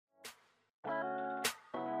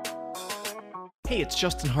Hey, it's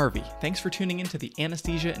Justin Harvey. Thanks for tuning in to the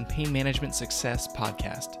Anesthesia and Pain Management Success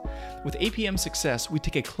podcast. With APM Success, we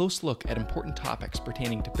take a close look at important topics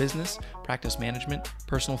pertaining to business, practice management,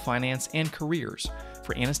 personal finance, and careers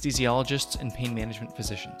for anesthesiologists and pain management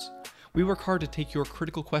physicians. We work hard to take your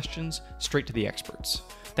critical questions straight to the experts.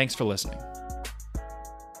 Thanks for listening.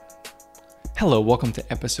 Hello, welcome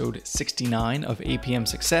to episode 69 of APM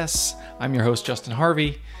Success. I'm your host, Justin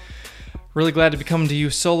Harvey. Really glad to be coming to you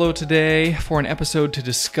solo today for an episode to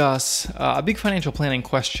discuss a big financial planning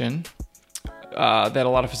question that a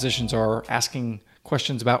lot of physicians are asking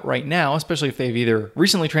questions about right now, especially if they've either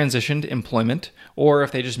recently transitioned employment or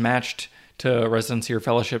if they just matched to residency or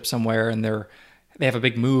fellowship somewhere and they have a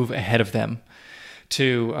big move ahead of them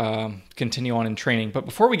to continue on in training. But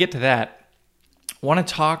before we get to that, I want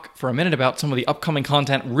to talk for a minute about some of the upcoming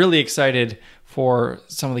content. Really excited for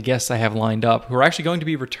some of the guests I have lined up who are actually going to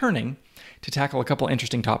be returning to tackle a couple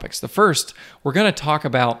interesting topics. The first, we're going to talk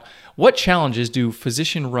about what challenges do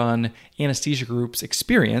physician-run anesthesia groups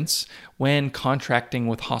experience when contracting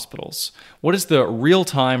with hospitals? What is the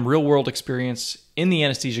real-time, real-world experience in the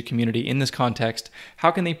anesthesia community in this context? How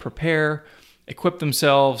can they prepare, equip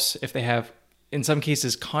themselves if they have, in some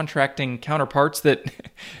cases, contracting counterparts that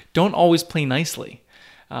don't always play nicely?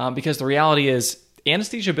 Because the reality is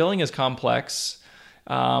anesthesia billing is complex.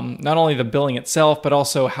 Not only the billing itself, but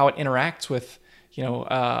also how it interacts with,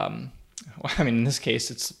 in this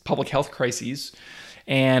case, it's public health crises.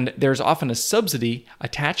 And there's often a subsidy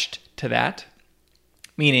attached to that,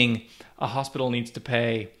 meaning a hospital needs to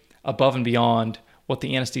pay above and beyond what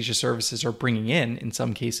the anesthesia services are bringing in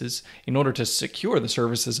some cases, in order to secure the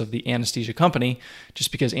services of the anesthesia company,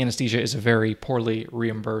 just because anesthesia is a very poorly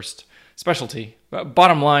reimbursed specialty. But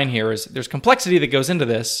bottom line here is there's complexity that goes into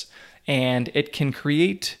this, and it can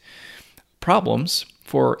create problems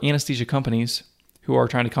for anesthesia companies who are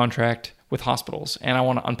trying to contract with hospitals. And I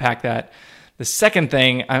want to unpack that. The second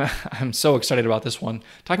thing, I'm so excited about this one,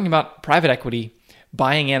 talking about private equity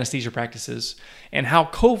buying anesthesia practices and how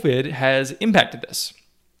COVID has impacted this.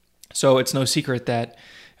 So it's no secret that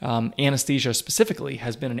anesthesia specifically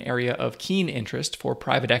has been an area of keen interest for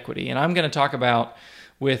private equity. And I'm going to talk about,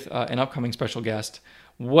 with an upcoming special guest,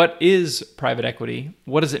 what is private equity?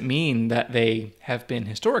 What does it mean that they have been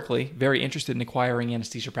historically very interested in acquiring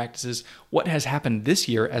anesthesia practices? What has happened this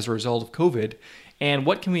year as a result of COVID? And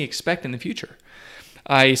what can we expect in the future?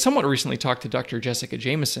 I somewhat recently talked to Dr. Jessica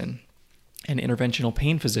Jameson, an interventional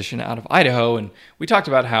pain physician out of Idaho, and we talked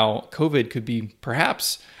about how COVID could be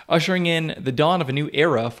perhaps ushering in the dawn of a new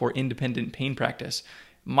era for independent pain practice.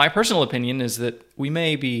 My personal opinion is that we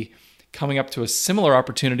may be coming up to a similar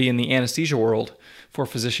opportunity in the anesthesia world for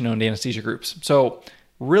physician-owned anesthesia groups. So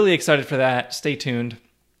really excited for that. Stay tuned.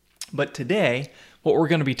 But today, what we're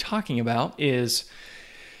going to be talking about is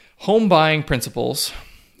home buying principles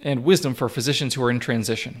and wisdom for physicians who are in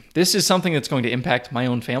transition. This is something that's going to impact my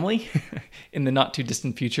own family in the not too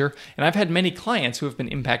distant future. And I've had many clients who have been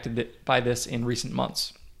impacted by this in recent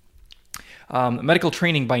months. Medical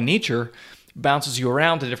training by nature bounces you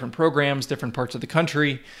around to different programs, different parts of the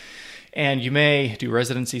country. And you may do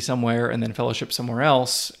residency somewhere and then fellowship somewhere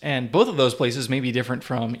else. And both of those places may be different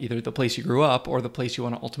from either the place you grew up or the place you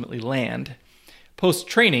want to ultimately land.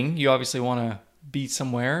 Post-training, you obviously want to be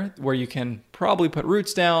somewhere where you can probably put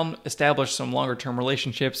roots down, establish some longer-term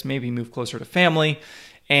relationships, maybe move closer to family.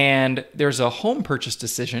 And there's a home purchase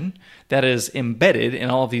decision that is embedded in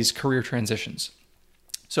all of these career transitions.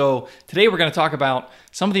 So today we're going to talk about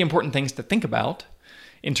some of the important things to think about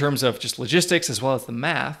in terms of just logistics as well as the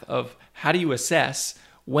math of how do you assess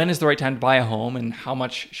when is the right time to buy a home and how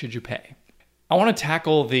much should you pay. I want to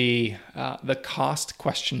tackle the cost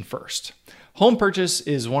question first. Home purchase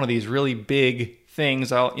is one of these really big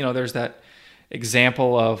things. There's that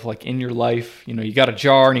example of like in your life, you got a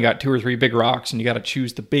jar and you got 2 or 3 big rocks and you got to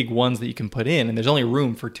choose the big ones that you can put in, and there's only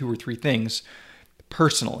room for 2 or 3 things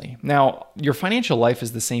personally. Now, your financial life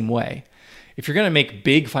is the same way. If you're going to make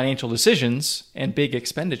big financial decisions and big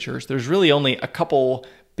expenditures, there's really only a couple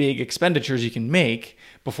big expenditures you can make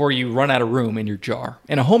before you run out of room in your jar.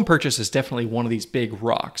 And a home purchase is definitely one of these big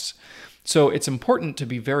rocks. So it's important to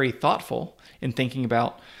be very thoughtful in thinking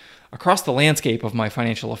about across the landscape of my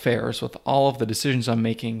financial affairs with all of the decisions I'm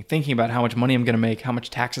making, thinking about how much money I'm going to make, how much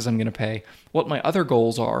taxes I'm going to pay, what my other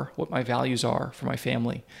goals are, what my values are for my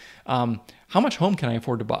family. How much home can I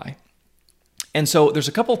afford to buy? And so there's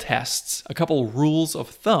a couple tests, a couple rules of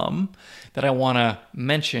thumb that I want to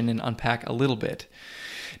mention and unpack a little bit.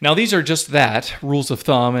 Now, these are just that, rules of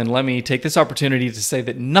thumb, and let me take this opportunity to say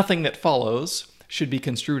that nothing that follows should be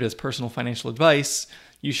construed as personal financial advice.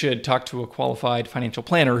 you should talk to a qualified financial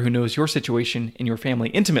planner who knows your situation and your family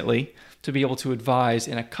intimately to be able to advise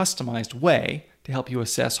in a customized way to help you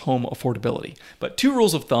assess home affordability. But 2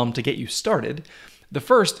 rules of thumb to get you started. The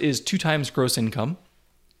first is 2 times gross income.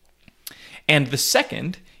 And the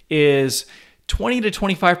second is 20 to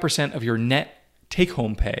 25% of your net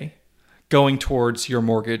take-home pay going towards your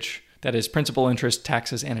mortgage. That is principal, interest,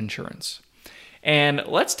 taxes, and insurance. And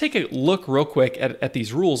let's take a look real quick at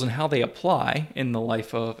these rules and how they apply in the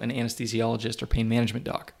life of an anesthesiologist or pain management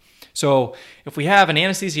doc. So if we have an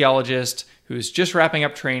anesthesiologist who's just wrapping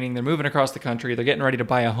up training, they're moving across the country, they're getting ready to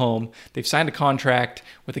buy a home, they've signed a contract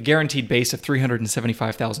with a guaranteed base of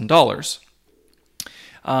 $375,000.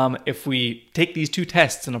 If we take these 2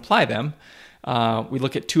 tests and apply them, we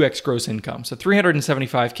look at 2x gross income. So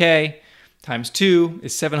 $375K times 2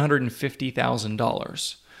 is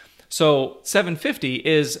 $750,000. So $750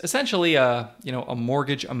 is essentially a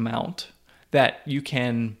mortgage amount that you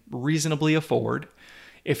can reasonably afford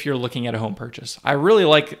if you're looking at a home purchase. I really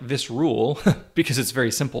like this rule because it's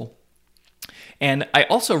very simple. And I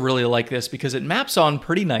also really like this because it maps on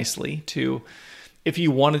pretty nicely to if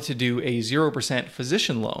you wanted to do a 0%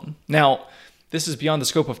 physician loan. Now, this is beyond the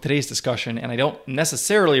scope of today's discussion, and I don't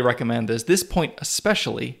necessarily recommend this. This point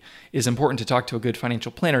especially is important to talk to a good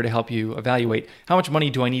financial planner to help you evaluate how much money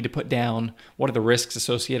do I need to put down, what are the risks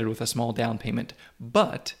associated with a small down payment.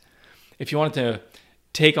 But if you wanted to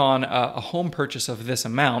take on a home purchase of this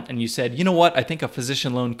amount and you said, you know what, I think a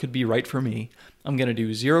physician loan could be right for me. I'm going to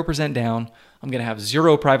do 0% down, I'm going to have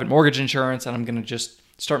 0 private mortgage insurance, and I'm going to just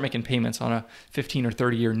start making payments on a 15 or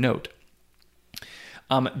 30-year note.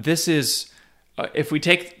 This is... if we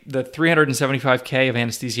take the $375K of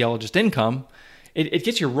anesthesiologist income, it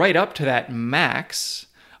gets you right up to that max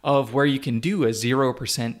of where you can do a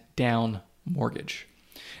 0% down mortgage.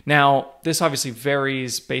 Now, this obviously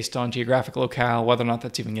varies based on geographic locale, whether or not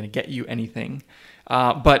that's even going to get you anything.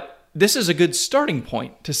 But this is a good starting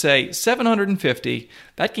point to say $750,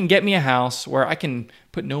 that can get me a house where I can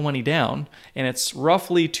put no money down, and it's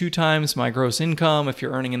roughly 2 times my gross income if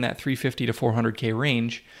you're earning in that $350 to $400K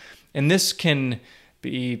range. And this can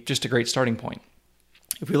be just a great starting point.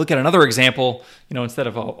 If we look at another example, instead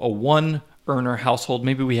of a 1-earner household,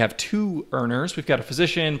 maybe we have 2 earners. We've got a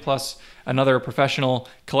physician plus another professional,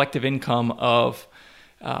 collective income of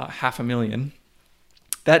 $500,000.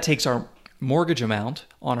 That takes our mortgage amount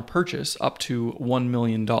on a purchase up to $1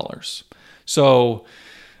 million. So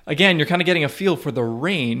again, you're kind of getting a feel for the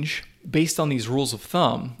range based on these rules of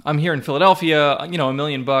thumb. I'm here in Philadelphia, $1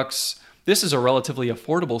 million. This is a relatively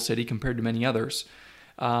affordable city compared to many others.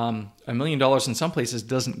 $1 million in some places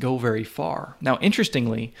doesn't go very far. Now,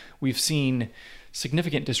 interestingly, we've seen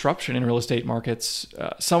significant disruption in real estate markets,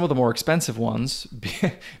 some of the more expensive ones,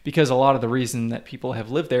 because a lot of the reason that people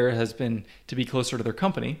have lived there has been to be closer to their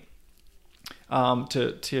company,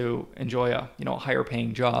 to enjoy a higher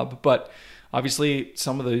paying job. But obviously,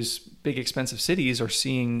 some of those big expensive cities are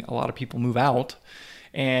seeing a lot of people move out,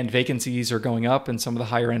 and vacancies are going up in some of the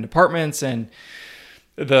higher end apartments, and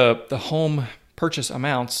the home purchase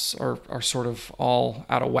amounts are sort of all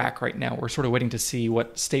out of whack right now. We're sort of waiting to see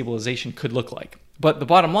what stabilization could look like. But the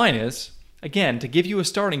bottom line is, again, to give you a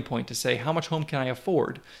starting point to say how much home can I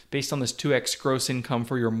afford based on this 2x gross income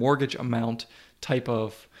for your mortgage amount type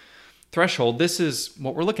of threshold, this is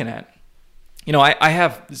what we're looking at. I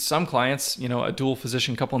have some clients, a dual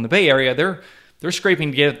physician couple in the Bay Area, they're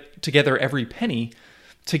scraping together every penny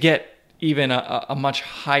to get even a much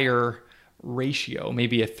higher ratio,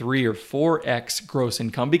 maybe a 3 or 4x gross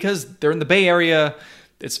income, because they're in the Bay Area,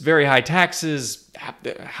 it's very high taxes,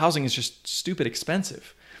 housing is just stupid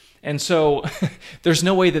expensive. And so there's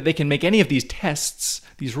no way that they can make any of these tests,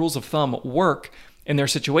 these rules of thumb, work in their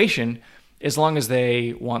situation as long as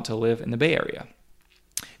they want to live in the Bay Area.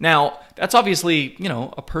 Now, that's obviously,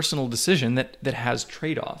 a personal decision that has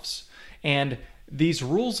trade-offs. And these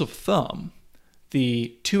rules of thumb,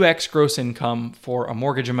 the 2x gross income for a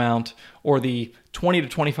mortgage amount, or the 20 to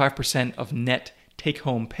 25% of net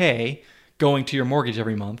take-home pay going to your mortgage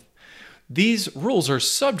every month, these rules are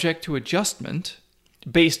subject to adjustment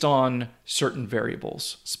based on certain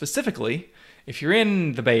variables. Specifically, if you're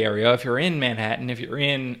in the Bay Area, if you're in Manhattan, if you're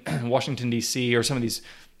in Washington, D.C., or some of these,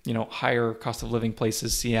 higher cost of living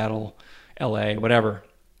places, Seattle, L.A., whatever,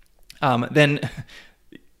 then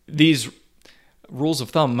these rules of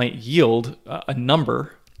thumb might yield a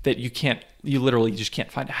number that you literally just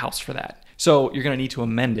can't find a house for that. So you're going to need to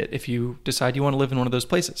amend it if you decide you want to live in one of those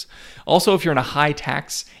places. Also, if you're in a high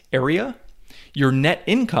tax area, your net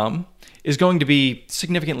income is going to be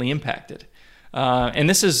significantly impacted. And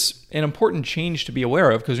this is an important change to be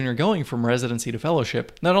aware of, because when you're going from residency to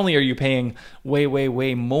fellowship, not only are you paying way, way,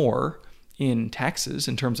 way more in taxes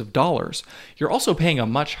in terms of dollars, you're also paying a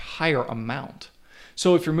much higher amount.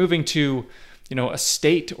 So if you're moving to, a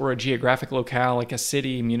state or a geographic locale, like a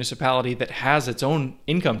city, municipality that has its own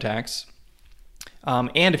income tax,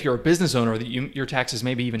 and if you're a business owner, your taxes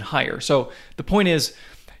may be even higher. So the point is,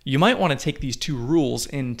 you might want to take these two rules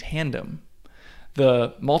in tandem.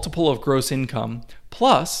 The multiple of gross income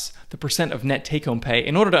plus the percent of net take-home pay,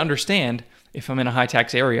 in order to understand if I'm in a high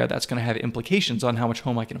tax area, that's going to have implications on how much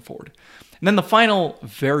home I can afford. And then the final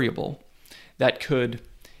variable that could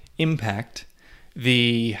impact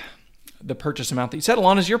the purchase amount that you settle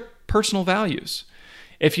on is your personal values.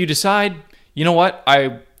 If you decide, you know what,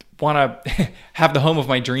 I want to have the home of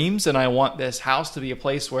my dreams, and I want this house to be a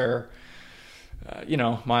place where,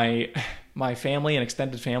 my family and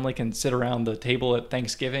extended family can sit around the table at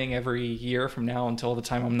Thanksgiving every year from now until the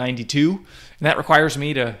time I'm 92, and that requires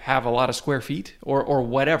me to have a lot of square feet or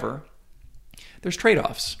whatever. There's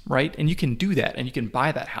trade-offs, right? And you can do that, and you can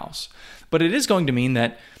buy that house. But it is going to mean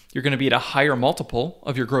that you're going to be at a higher multiple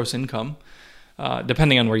of your gross income,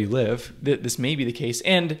 depending on where you live. This may be the case.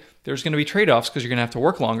 And there's going to be trade-offs because you're going to have to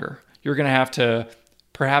work longer. You're going to have to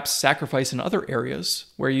perhaps sacrifice in other areas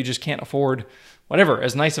where you just can't afford whatever,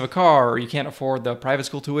 as nice of a car, or you can't afford the private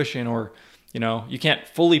school tuition, or, you can't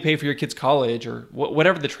fully pay for your kid's college, or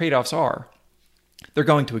whatever the trade-offs are, they're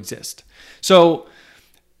going to exist. So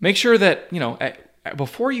make sure that,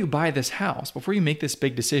 before you buy this house, before you make this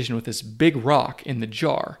big decision with this big rock in the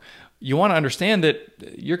jar, you want to understand that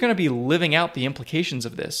you're going to be living out the implications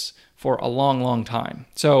of this for a long, long time.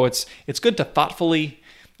 So it's good to thoughtfully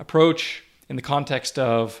approach in the context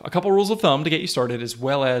of a couple rules of thumb to get you started, as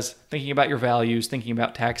well as thinking about your values, thinking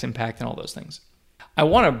about tax impact, and all those things. I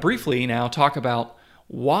want to briefly now talk about,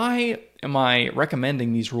 why am I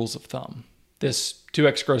recommending these rules of thumb? This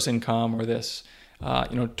 2x gross income, or this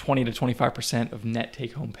 20 to 25% of net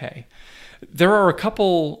take-home pay. There are a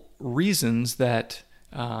couple reasons that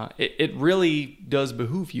it really does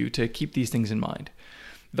behoove you to keep these things in mind.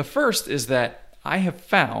 The first is that I have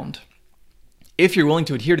found, if you're willing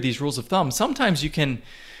to adhere to these rules of thumb, sometimes you can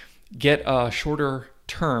get a shorter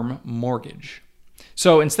term mortgage.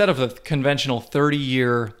 So instead of a conventional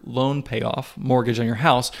 30-year loan payoff mortgage on your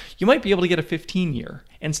house, you might be able to get a 15-year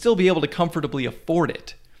and still be able to comfortably afford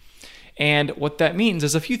it. And what that means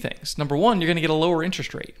is a few things. Number one, you're going to get a lower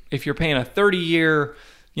interest rate. If you're paying a 30-year,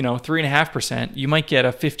 3.5%, you might get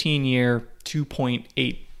a 15-year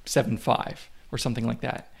 2.875 or something like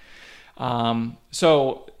that.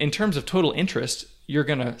 So in terms of total interest, you're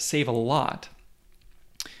going to save a lot.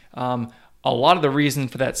 A lot of the reason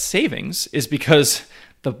for that savings is because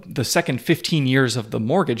the second 15 years of the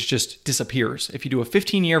mortgage just disappears. If you do a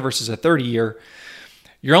 15-year versus a 30-year,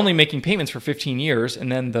 you're only making payments for 15 years,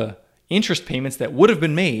 and then the interest payments that would have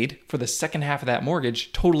been made for the second half of that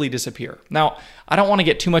mortgage totally disappear. Now, I don't want to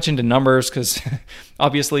get too much into numbers, because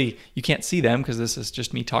obviously you can't see them because this is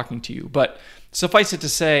just me talking to you. But suffice it to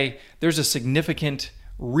say, there's a significant,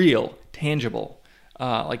 real, tangible,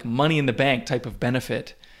 like money in the bank type of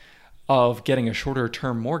benefit of getting a shorter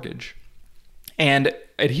term mortgage. And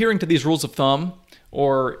adhering to these rules of thumb,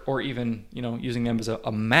 or even using them as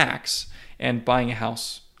a max, and buying a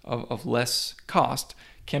house of less cost,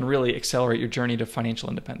 can really accelerate your journey to financial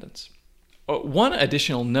independence. One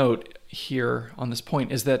additional note here on this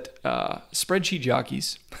point is that spreadsheet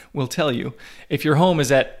jockeys will tell you, if your home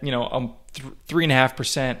is at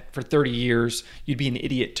 3.5% for 30 years, you'd be an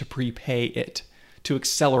idiot to prepay it, to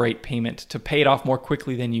accelerate payment, to pay it off more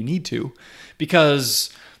quickly than you need to,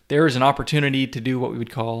 because there is an opportunity to do what we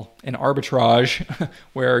would call an arbitrage,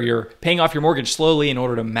 where you're paying off your mortgage slowly in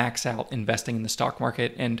order to max out investing in the stock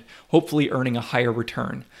market and hopefully earning a higher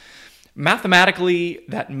return. Mathematically,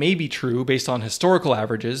 that may be true based on historical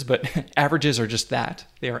averages, but averages are just that.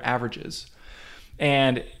 They are averages.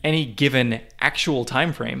 And any given actual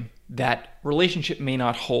time frame, that relationship may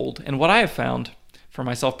not hold. And what I have found for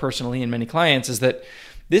myself personally and many clients is that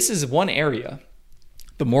this is one area,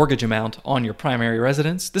 the mortgage amount on your primary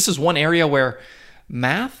residence, this is one area where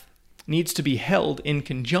math needs to be held in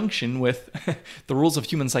conjunction with the rules of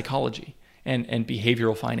human psychology and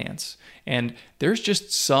behavioral finance. And there's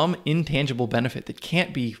just some intangible benefit that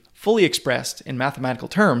can't be fully expressed in mathematical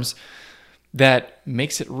terms that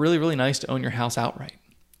makes it really, really nice to own your house outright,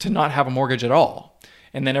 to not have a mortgage at all.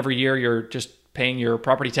 And then every year you're just paying your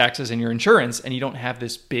property taxes and your insurance, and you don't have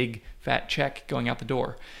this big fat check going out the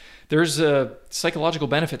door. There's a psychological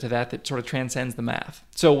benefit to that sort of transcends the math.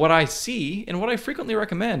 So what I see and what I frequently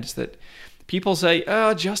recommend is that people say,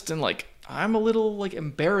 Justin, I'm a little like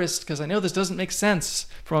embarrassed because I know this doesn't make sense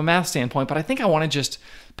from a math standpoint, but I think I want to just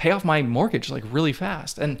pay off my mortgage like really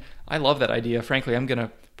fast. And I love that idea. Frankly, I'm going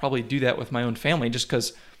to probably do that with my own family just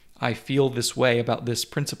because I feel this way about this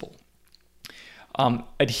principle.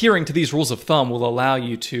 Adhering to these rules of thumb will allow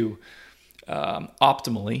you to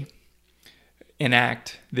optimally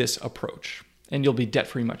enact this approach, and you'll be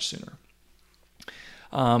debt-free much sooner.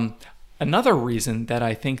 Another reason that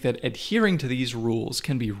I think that adhering to these rules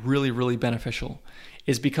can be really, really beneficial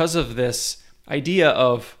is because of this idea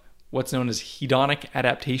of what's known as hedonic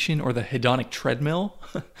adaptation, or the hedonic treadmill.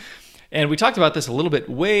 And we talked about this a little bit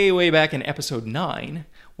way back in episode 9,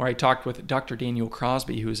 where I talked with Dr. Daniel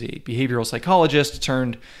Crosby, who's a behavioral psychologist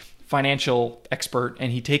turned financial expert,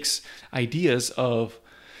 and he takes ideas of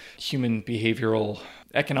human behavioral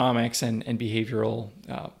economics and behavioral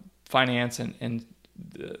finance and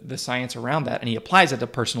the science around that, and he applies it to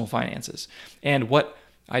personal finances. And what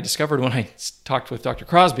I discovered when I talked with Dr.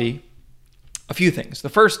 Crosby, a few things. The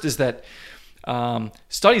first is that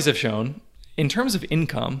studies have shown, in terms of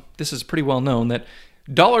income, this is pretty well known, that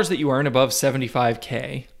dollars that you earn above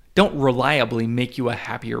 $75K don't reliably make you a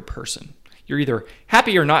happier person. You're either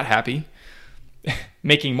happy or not happy,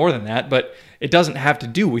 making more than that, but it doesn't have to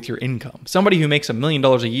do with your income. Somebody who makes $1 million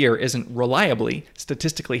a year isn't reliably,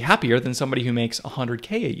 statistically happier than somebody who makes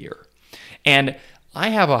 $100K a year. And I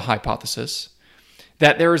have a hypothesis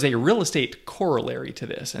that there is a real estate corollary to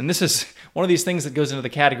this. And this is one of these things that goes into the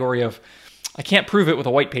category of, I can't prove it with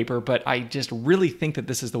a white paper, but I just really think that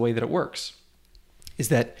this is the way that it works. Is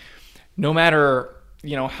that no matter,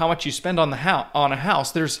 how much you spend on a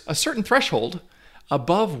house, there's a certain threshold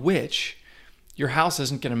above which your house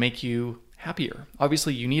isn't going to make you happier.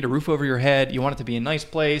 Obviously, you need a roof over your head. You want it to be a nice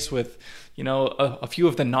place with, a few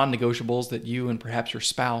of the non-negotiables that you and perhaps your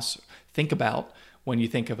spouse think about when you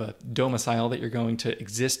think of a domicile that you're going to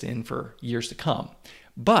exist in for years to come.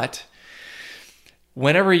 But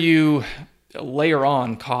whenever you layer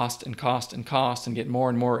on cost and get more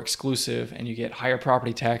and more exclusive, and you get higher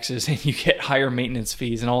property taxes and you get higher maintenance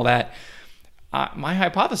fees and all that, my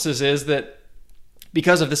hypothesis is that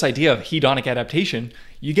because of this idea of hedonic adaptation,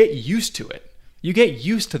 you get used to it. You get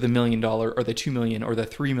used to the $1 million or the $2 million or the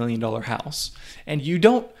 $3 million house, and you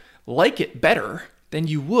don't like it better than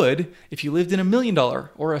you would if you lived in $1 million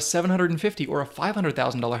or a $750,000 or a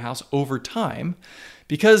 $500,000 house over time,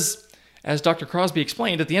 because as Dr. Crosby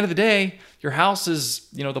explained, at the end of the day, your house is,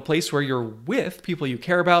 the place where you're with people you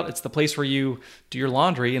care about. It's the place where you do your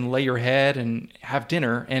laundry and lay your head and have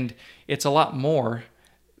dinner. And it's a lot more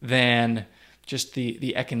than just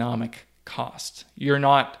the economic cost. You're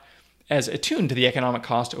not as attuned to the economic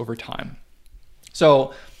cost over time.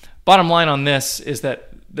 So bottom line on this is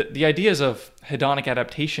that the ideas of hedonic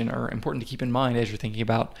adaptation are important to keep in mind as you're thinking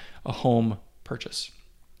about a home purchase.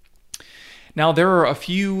 Now, there are a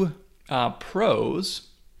few pros,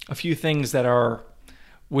 a few things that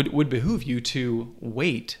would behoove you to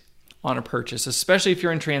wait on a purchase, especially if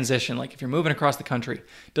you're in transition. Like if you're moving across the country,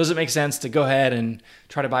 does it make sense to go ahead and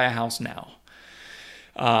try to buy a house now?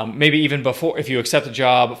 Maybe even before, if you accept a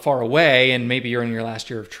job far away and maybe you're in your last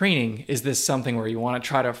year of training, is this something where you want to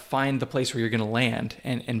try to find the place where you're going to land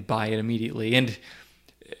and buy it immediately? And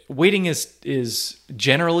waiting is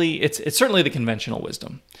generally, it's certainly the conventional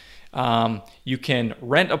wisdom. You can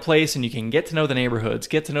rent a place and you can get to know the neighborhoods,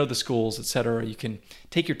 get to know the schools, etc. You can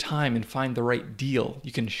take your time and find the right deal.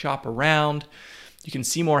 You can shop around. You can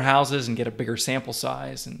see more houses and get a bigger sample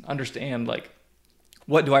size and understand, like,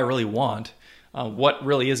 what do I really want? What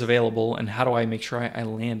really is available, and how do I make sure I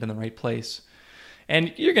land in the right place?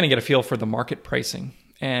 And you're going to get a feel for the market pricing,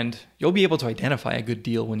 and you'll be able to identify a good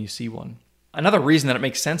deal when you see one. Another reason that it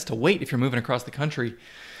makes sense to wait if you're moving across the country,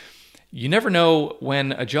 you never know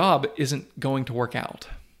when a job isn't going to work out.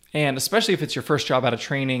 And especially if it's your first job out of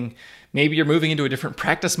training, maybe you're moving into a different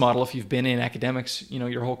practice model. If you've been in academics,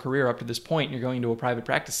 your whole career up to this point, and you're going to a private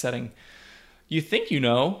practice setting, you think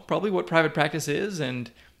probably what private practice is,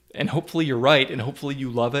 and hopefully you're right, and hopefully you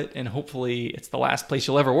love it, and hopefully it's the last place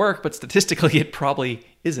you'll ever work, but statistically it probably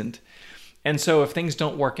isn't. And so if things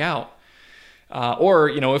don't work out, or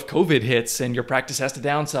if COVID hits and your practice has to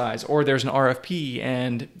downsize, or there's an RFP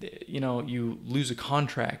and you lose a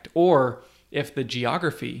contract, or if the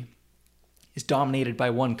geography is dominated by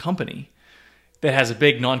one company that has a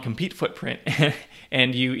big non-compete footprint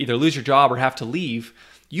and you either lose your job or have to leave,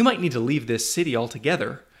 you might need to leave this city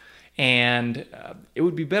altogether. And it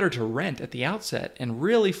would be better to rent at the outset and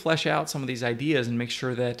really flesh out some of these ideas and make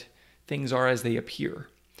sure that things are as they appear.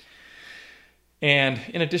 And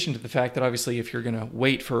in addition to the fact that obviously if you're going to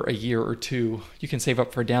wait for a year or two, you can save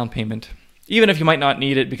up for a down payment. even if you might not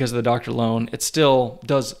need it because of the doctor loan, it still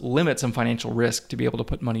does limit some financial risk to be able to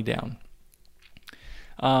put money down.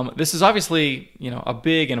 This is obviously, a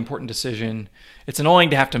big and important decision. It's annoying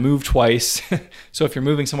to have to move twice. So if you're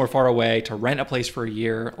moving somewhere far away to rent a place for a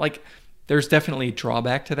year, there's definitely a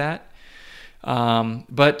drawback to that.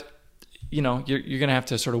 But you're going to have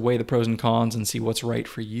to sort of weigh the pros and cons and see what's right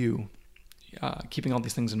for you, keeping all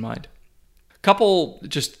these things in mind. Couple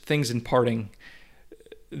just things in parting.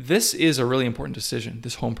 This is a really important decision,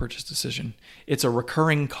 this home purchase decision. It's a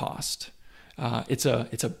recurring cost. It's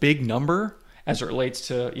a big number as it relates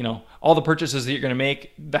to, all the purchases that you're going to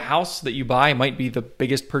make. The house that you buy might be the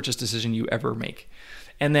biggest purchase decision you ever make.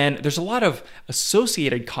 And then there's a lot of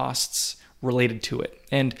associated costs related to it.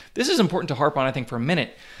 And this is important to harp on, I think, for a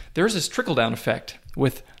minute. There's this trickle-down effect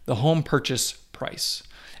with the home purchase price.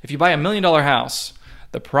 If you buy $1 million house,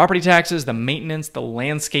 the property taxes, the maintenance, the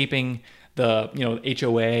landscaping, the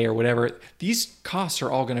HOA or whatever, these costs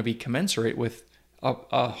are all going to be commensurate with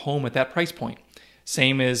a home at that price point.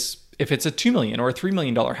 Same as if it's a $2 million or a $3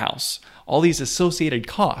 million house. All these associated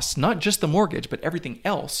costs, not just the mortgage, but everything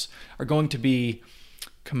else, are going to be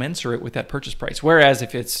commensurate with that purchase price. Whereas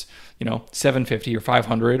if it's $750,000 or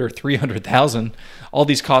 $500,000 or $300,000, all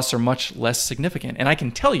these costs are much less significant. And I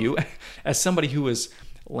can tell you, as somebody who was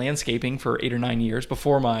landscaping for 8 or 9 years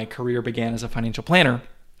before my career began as a financial planner,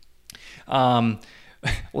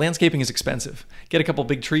 landscaping is expensive. Get a couple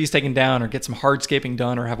big trees taken down or get some hardscaping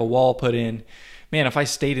done or have a wall put in. Man, if I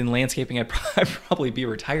stayed in landscaping, I'd probably be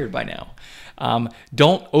retired by now.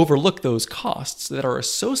 Don't overlook those costs that are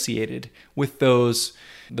associated with those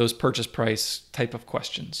purchase price type of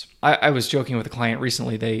questions. I was joking with a client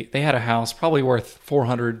recently. They had a house probably worth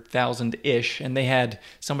 $400,000-ish, and they had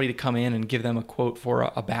somebody to come in and give them a quote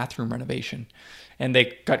for a bathroom renovation. And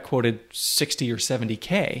they got quoted $60,000 or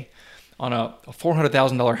 $70,000. On a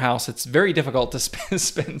 $400,000 house, it's very difficult to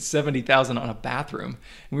spend $70,000 on a bathroom.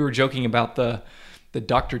 And we were joking about the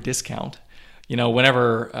doctor discount.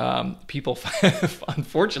 Whenever people,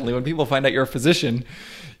 unfortunately, when people find out you're a physician,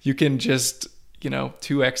 you can just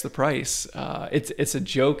 2x the price. It's a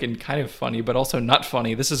joke and kind of funny, but also not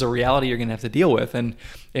funny. This is a reality you're going to have to deal with. And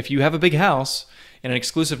if you have a big house in an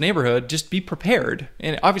exclusive neighborhood, just be prepared.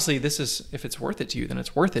 And obviously if it's worth it to you, then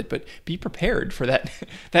it's worth it, but be prepared for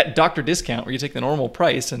that doctor discount where you take the normal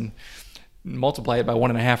price and multiply it by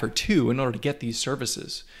 1.5 or 2 in order to get these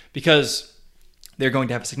services, because they're going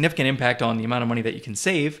to have a significant impact on the amount of money that you can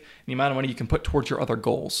save and the amount of money you can put towards your other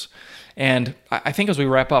goals. And I think as we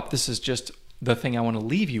wrap up, this is just the thing I want to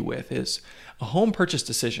leave you with is a home purchase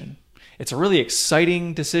decision. It's a really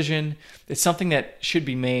exciting decision. It's something that should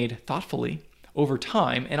be made thoughtfully over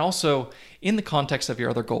time, and also in the context of your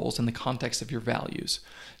other goals, in the context of your values.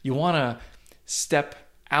 You want to step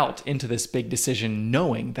out into this big decision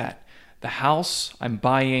knowing that the house I'm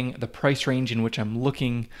buying, the price range in which I'm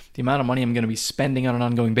looking, the amount of money I'm going to be spending on an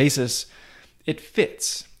ongoing basis, it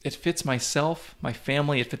fits. It fits myself, my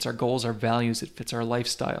family, it fits our goals, our values, it fits our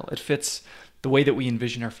lifestyle, it fits the way that we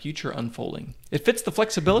envision our future unfolding. It fits the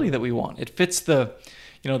flexibility that we want. It fits the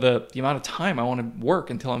amount of time I want to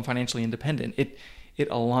work until I'm financially independent. It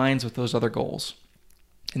aligns with those other goals.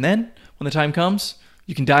 And then when the time comes,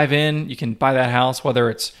 you can dive in, you can buy that house,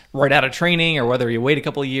 whether it's right out of training or whether you wait a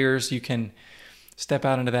couple of years, you can step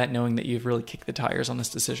out into that knowing that you've really kicked the tires on this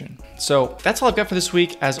decision. So that's all I've got for this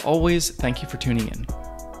week. As always, thank you for tuning in.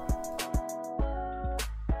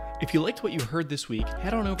 If you liked what you heard this week,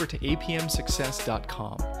 head on over to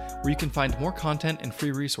apmsuccess.com, where you can find more content and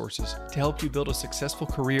free resources to help you build a successful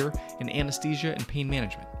career in anesthesia and pain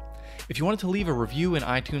management. If you wanted to leave a review in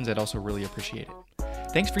iTunes, I'd also really appreciate it.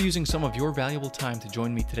 Thanks for using some of your valuable time to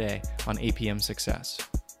join me today on APM Success.